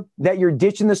sure that you're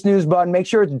ditching the snooze button, make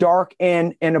sure it's dark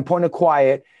and a point of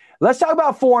quiet. Let's talk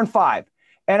about 4 and 5.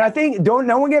 And I think,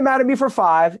 no one get mad at me for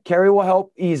 5. Carrie will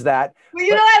help ease that. Well,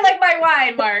 I like my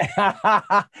wine,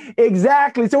 Mark.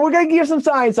 Exactly. So we're going to give some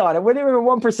science on it. We're even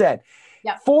 1%.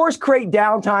 Yeah. 4's create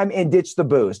downtime and ditch the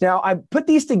booze. Now, I put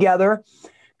these together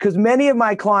because many of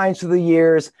my clients through the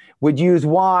years would use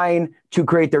wine to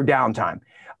create their downtime.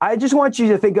 I just want you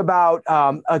to think about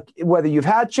whether you've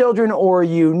had children or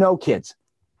kids,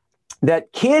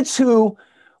 that kids who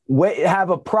have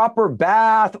a proper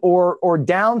bath or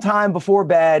downtime before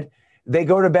bed, they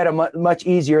go to bed much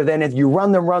easier than if you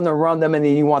run them, and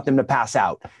then you want them to pass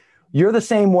out. You're the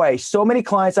same way. So many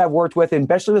clients I've worked with, and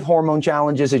especially with hormone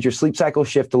challenges, as your sleep cycle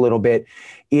shift a little bit,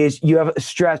 is you have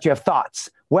stress, you have thoughts,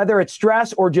 whether it's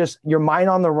stress or just your mind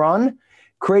on the run.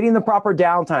 Creating the proper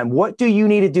downtime. What do you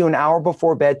need to do an hour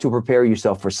before bed to prepare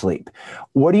yourself for sleep?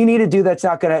 What do you need to do that's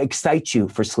not going to excite you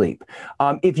for sleep?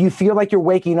 If you feel like you're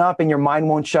waking up and your mind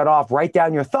won't shut off, write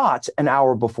down your thoughts an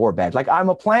hour before bed. Like, I'm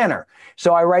a planner,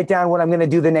 so I write down what I'm going to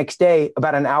do the next day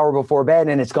about an hour before bed,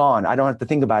 and it's gone. I don't have to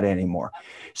think about it anymore.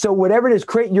 So whatever it is,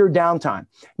 create your downtime.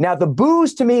 Now, the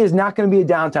booze to me is not going to be a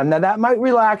downtime. Now, that might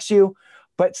relax you,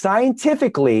 but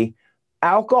scientifically,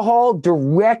 alcohol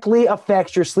directly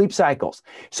affects your sleep cycles.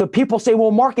 So people say, well,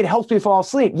 Mark, it helps me fall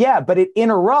asleep. Yeah, but it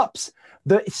interrupts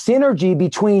the synergy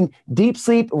between deep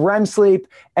sleep, REM sleep,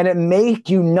 and it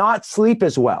makes you not sleep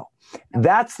as well.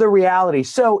 That's the reality.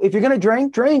 So if you're going to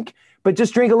drink, but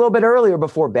just drink a little bit earlier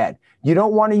before bed. You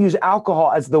don't want to use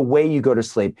alcohol as the way you go to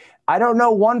sleep. I don't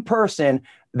know one person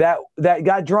that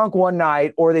got drunk one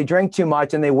night or they drank too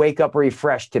much and they wake up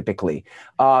refreshed typically.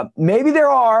 Maybe there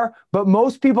are, but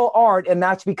most people aren't. And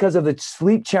that's because of the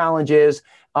sleep challenges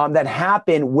that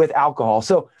happen with alcohol.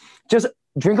 So just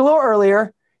drink a little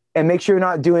earlier and make sure you're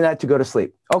not doing that to go to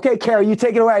sleep. Okay, Carrie, you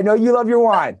take it away. I know you love your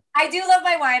wine. I do love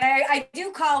my wine. I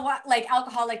do call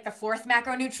alcohol like the 4th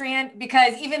macronutrient,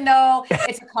 because even though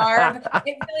it's a carb,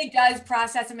 it really does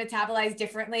process and metabolize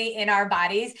differently in our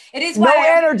bodies. It is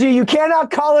why energy. You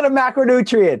cannot call it a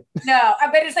macronutrient. No,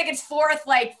 but it's like its 4th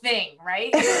thing,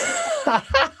 right? It's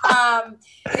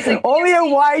like, only a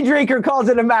wine drinker calls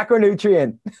it a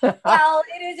macronutrient. Well,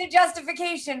 it is a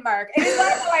justification, Mark. It is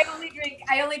why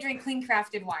I only drink clean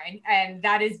crafted wine, and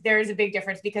there is a big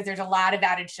difference, because there's a lot of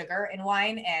added sugar in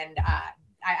wine, and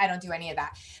I don't do any of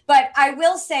that. But I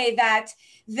will say that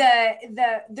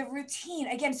the routine,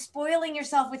 again, spoiling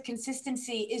yourself with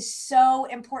consistency is so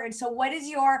important. So what is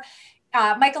your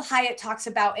Michael Hyatt talks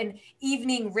about an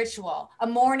evening ritual, a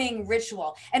morning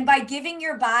ritual. And by giving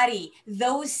your body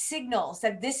those signals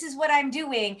that this is what I'm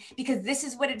doing, because this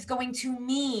is what it's going to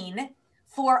mean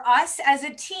for us as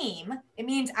a team, it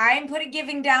means I'm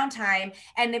giving downtime,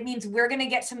 and it means we're going to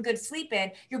get some good sleep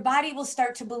in. Your body will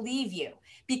start to believe you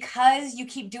because you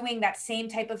keep doing that same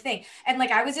type of thing. And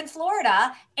I was in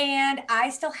Florida and I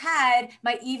still had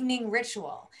my evening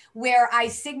ritual where I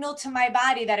signaled to my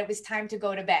body that it was time to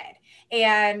go to bed.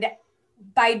 And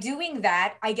by doing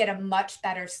that, I get a much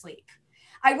better sleep.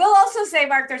 I will also say,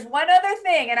 Mark, there's one other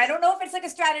thing, and I don't know if it's a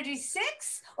strategy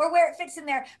 6 or where it fits in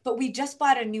there, but we just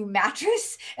bought a new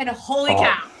mattress, and holy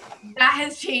cow, that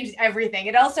has changed everything.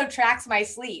 It also tracks my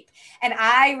sleep. And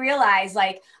I realize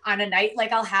on a night,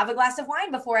 I'll have a glass of wine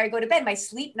before I go to bed. My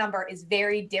sleep number is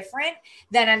very different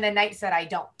than on the nights that I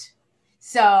don't.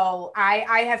 So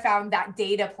I have found that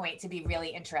data point to be really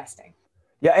interesting.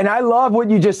 Yeah. And I love what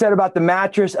you just said about the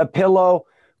mattress, a pillow,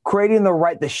 creating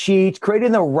the sheets,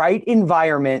 creating the right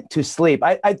environment to sleep.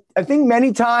 I think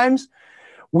many times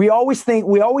we always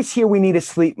hear we need to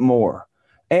sleep more.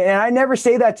 And I never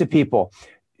say that to people.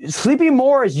 Sleeping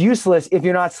more is useless if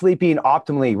you're not sleeping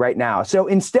optimally right now. So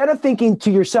instead of thinking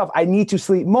to yourself, I need to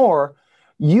sleep more,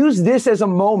 use this as a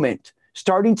moment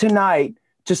starting tonight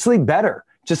to sleep better,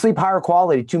 to sleep higher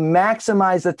quality, to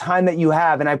maximize the time that you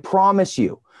have. And I promise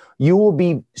you, you will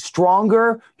be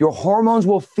stronger. Your hormones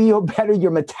will feel better.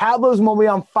 Your metabolism will be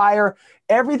on fire.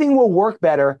 Everything will work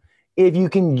better if you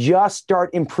can just start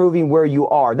improving where you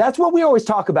are. That's what we always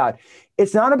talk about.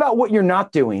 It's not about what you're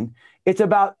not doing. It's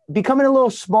about becoming a little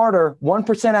smarter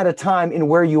 1% at a time in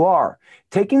where you are,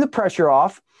 taking the pressure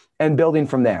off and building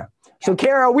from there. So,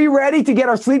 Kara, are we ready to get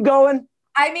our sleep going?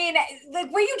 I mean,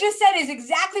 like what you just said is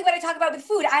exactly what I talk about with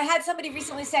food. I had somebody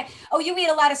recently say, oh, you eat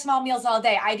a lot of small meals all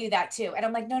day. I do that too. And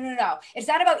I'm like, no. It's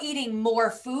not about eating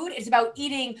more food. It's about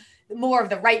eating more of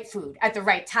the right food at the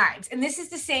right times. And this is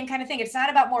the same kind of thing. It's not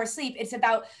about more sleep. It's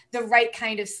about the right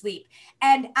kind of sleep.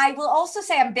 And I will also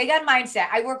say I'm big on mindset.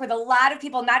 I work with a lot of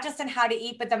people, not just on how to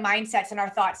eat, but the mindsets and our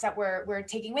thoughts that we're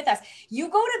taking with us. You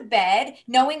go to bed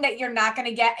knowing that you're not going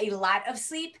to get a lot of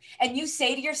sleep, and you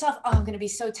say to yourself, oh, I'm going to be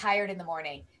so tired in the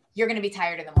morning. You're going to be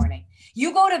tired in the morning.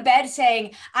 You go to bed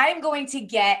saying, I'm going to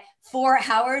get 4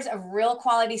 hours of real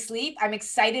quality sleep. I'm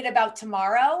excited about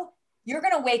tomorrow. You're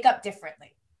going to wake up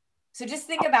differently. So just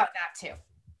think about that too.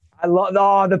 I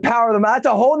love the power of them. That's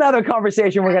a whole nother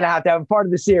conversation we're going to have part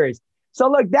of the series.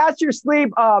 So look, that's your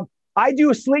sleep. I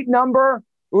do a sleep number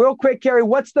real quick. Carrie,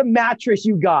 what's the mattress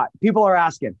you got? People are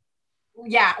asking.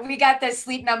 Yeah, we got the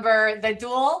sleep number, the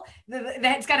dual,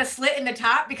 it's got a slit in the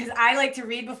top because I like to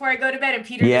read before I go to bed, and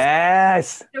Peter.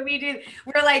 Yes. So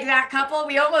we're like that couple.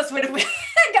 We almost would have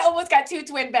almost got 2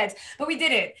 twin beds, but we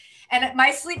didn't. And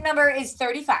my sleep number is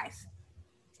 35.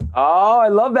 Oh, I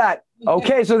love that.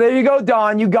 Okay, so there you go,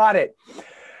 Dawn. You got it.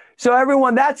 So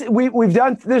everyone, we've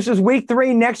done, this is week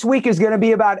 3. Next week is going to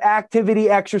be about activity,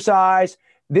 exercise.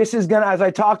 This is going to, as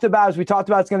we talked about,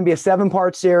 it's going to be a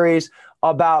 7-part series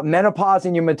about menopause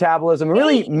in your metabolism.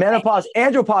 Really, menopause,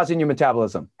 andropause in your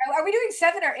metabolism. Are we doing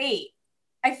 7 or 8?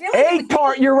 I feel like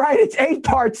 8-part. You're right. It's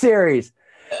 8-part series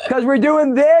because we're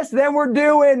doing this. Then we're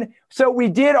doing, so we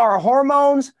did our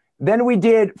hormones. Then we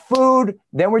did food,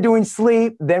 then we're doing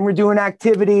sleep, then we're doing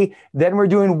activity, then we're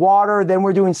doing water, then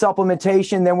we're doing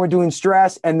supplementation, then we're doing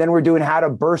stress, and then we're doing how to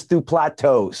burst through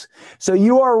plateaus. So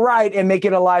you are right and make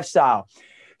it a lifestyle.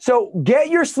 So get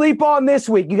your sleep on this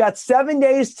week. You got 7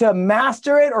 days to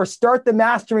master it or start the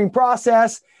mastering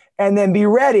process, and then be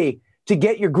ready to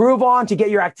get your groove on, to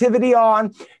get your activity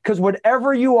on, because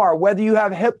whatever you are, whether you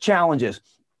have hip challenges,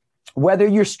 whether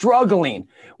you're struggling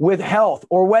with health,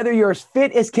 or whether you're as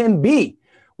fit as can be,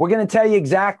 we're going to tell you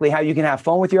exactly how you can have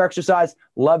fun with your exercise,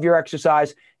 love your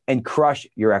exercise, and crush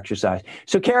your exercise.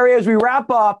 So, Carrie, as we wrap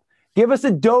up, give us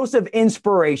a dose of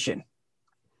inspiration.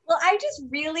 Well, I just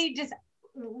really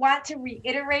want to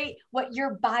reiterate what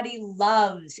your body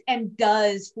loves and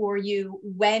does for you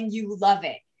when you love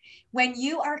it. When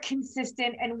you are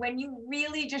consistent and when you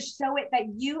really just show it that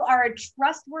you are a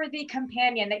trustworthy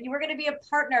companion, that you are going to be a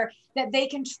partner that they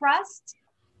can trust,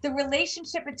 the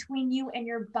relationship between you and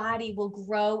your body will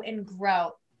grow and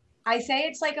grow. I say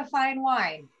it's like a fine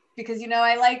wine because,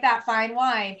 I like that fine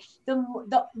wine.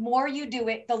 The more you do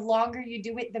it, the longer you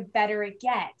do it, the better it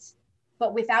gets.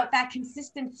 But without that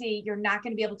consistency, you're not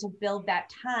going to be able to build that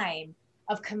time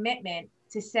of commitment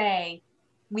to say,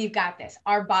 we've got this.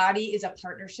 Our body is a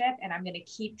partnership, and I'm going to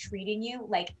keep treating you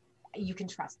like you can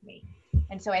trust me.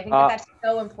 And so I think that's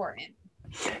so important.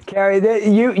 Carrie,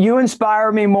 you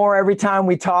inspire me more every time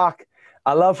we talk.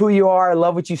 I love who you are. I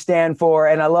love what you stand for.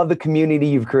 And I love the community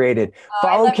you've created.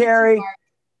 Follow Carrie,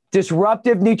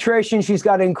 Disruptive Nutrition. She's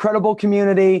got an incredible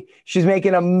community. She's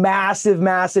making a massive,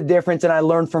 massive difference. And I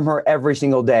learn from her every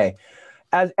single day.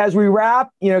 As we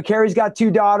wrap, Carrie's got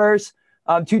 2 daughters.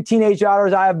 2 teenage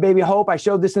daughters. I have baby Hope. I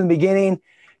showed this in the beginning.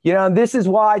 This is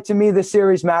why, to me, this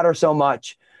series matters so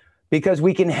much, because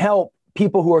we can help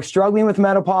people who are struggling with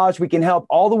menopause. We can help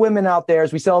all the women out there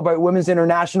as we celebrate Women's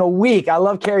International Week. I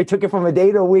love Carrie took it from a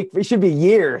day to a week. It should be a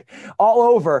year all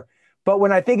over. But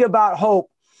when I think about Hope,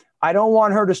 I don't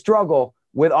want her to struggle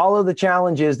with all of the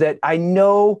challenges that I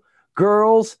know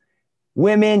girls,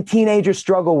 women, teenagers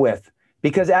struggle with,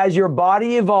 because as your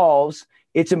body evolves,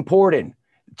 it's important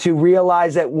to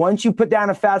realize that once you put down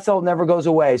a fat cell, it never goes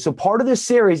away. So part of this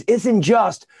series isn't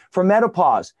just for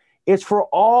menopause. It's for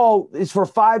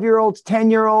 5-year-olds,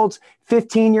 10-year-olds,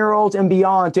 15-year-olds and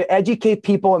beyond, to educate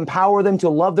people, empower them to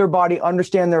love their body,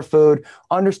 understand their food,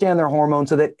 understand their hormones,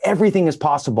 so that everything is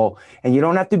possible. And you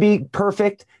don't have to be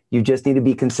perfect. You just need to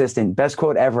be consistent. Best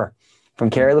quote ever from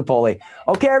Carrie Lipoli.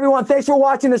 Okay, everyone, thanks for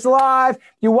watching this live.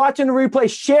 You're watching the replay.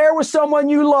 Share with someone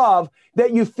you love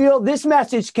that you feel this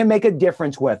message can make a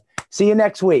difference with. See you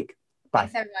next week. Bye.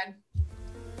 Thanks, everyone.